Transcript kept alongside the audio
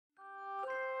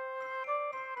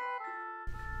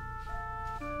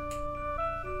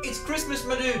It's Christmas,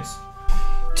 my dudes!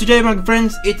 Today, my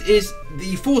friends, it is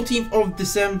the 14th of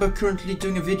December, currently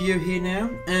doing a video here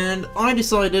now, and I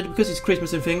decided, because it's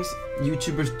Christmas and things,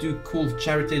 YouTubers do cool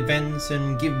charity events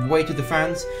and give away to the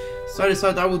fans, so I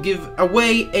decided I will give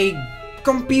away a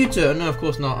computer. No, of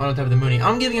course not, I don't have the money.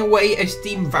 I'm giving away a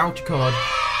Steam voucher card,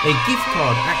 a gift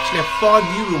card, actually a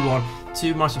 €5 one,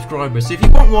 to my subscribers. So if you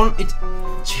want one, it's...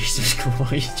 Jesus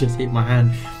Christ, just hit my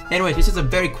hand. Anyway, this is a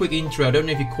very quick intro. I don't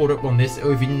know if you caught up on this,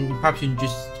 or if you perhaps you're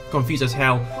just confused as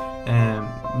hell.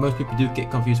 Most people do get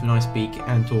confused when I speak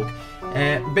and talk.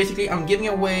 Basically, I'm giving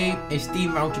away a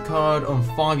Steam voucher card on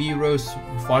 €5,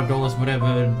 $5,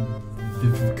 whatever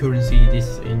the currency it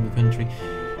is in the country.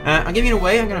 I'm giving it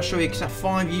away. I'm going to show you exact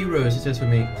 €5 it says for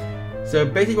me. So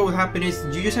basically what will happen is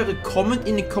you just have to comment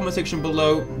in the comment section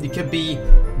below. It could be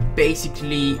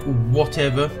basically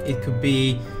whatever. It could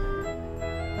be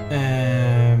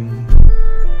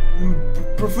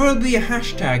preferably a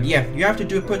hashtag. Yeah, you have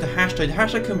to put a hashtag. The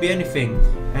hashtag can be anything.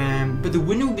 But the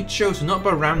winner will be chosen not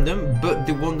by random, but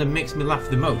the one that makes me laugh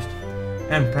the most.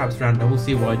 And perhaps random, we'll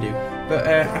see what I do. But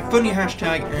a funny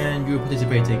hashtag and you're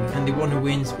participating. And the one who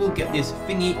wins will get this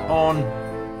thingy on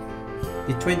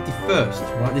the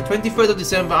 21st, right? The 21st of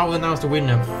December, I will announce the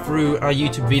winner through our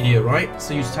YouTube video, right?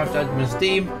 So you just have to add them on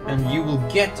Steam, and you will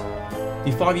get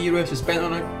the €5 to spend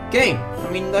on a game. I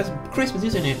mean, that's Christmas,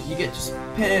 isn't it? You get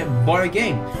to buy a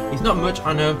game. It's not much,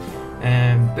 I know,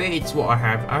 but it's what I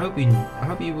have. I hope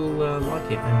you will like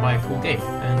it and buy a cool game.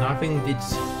 And I think it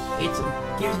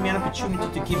gives me an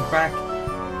opportunity to give back.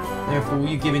 For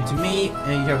you giving to me,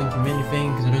 and you haven't given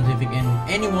anything, because I don't think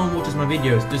anyone watches my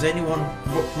videos. Does anyone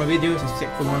watch my videos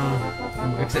except for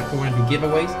when I do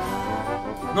giveaways?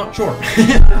 Not sure.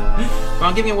 But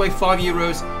I'm giving away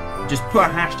 €5. Just put a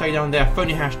hashtag down there,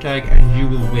 funny hashtag, and you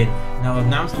will win. And I'll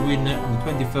announce the winner on the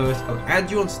 21st. I'll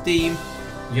add you on Steam.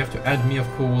 You have to add me, of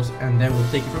course, and then we'll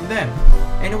take it from there.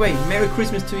 Anyway, Merry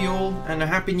Christmas to you all, and a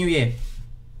Happy New Year.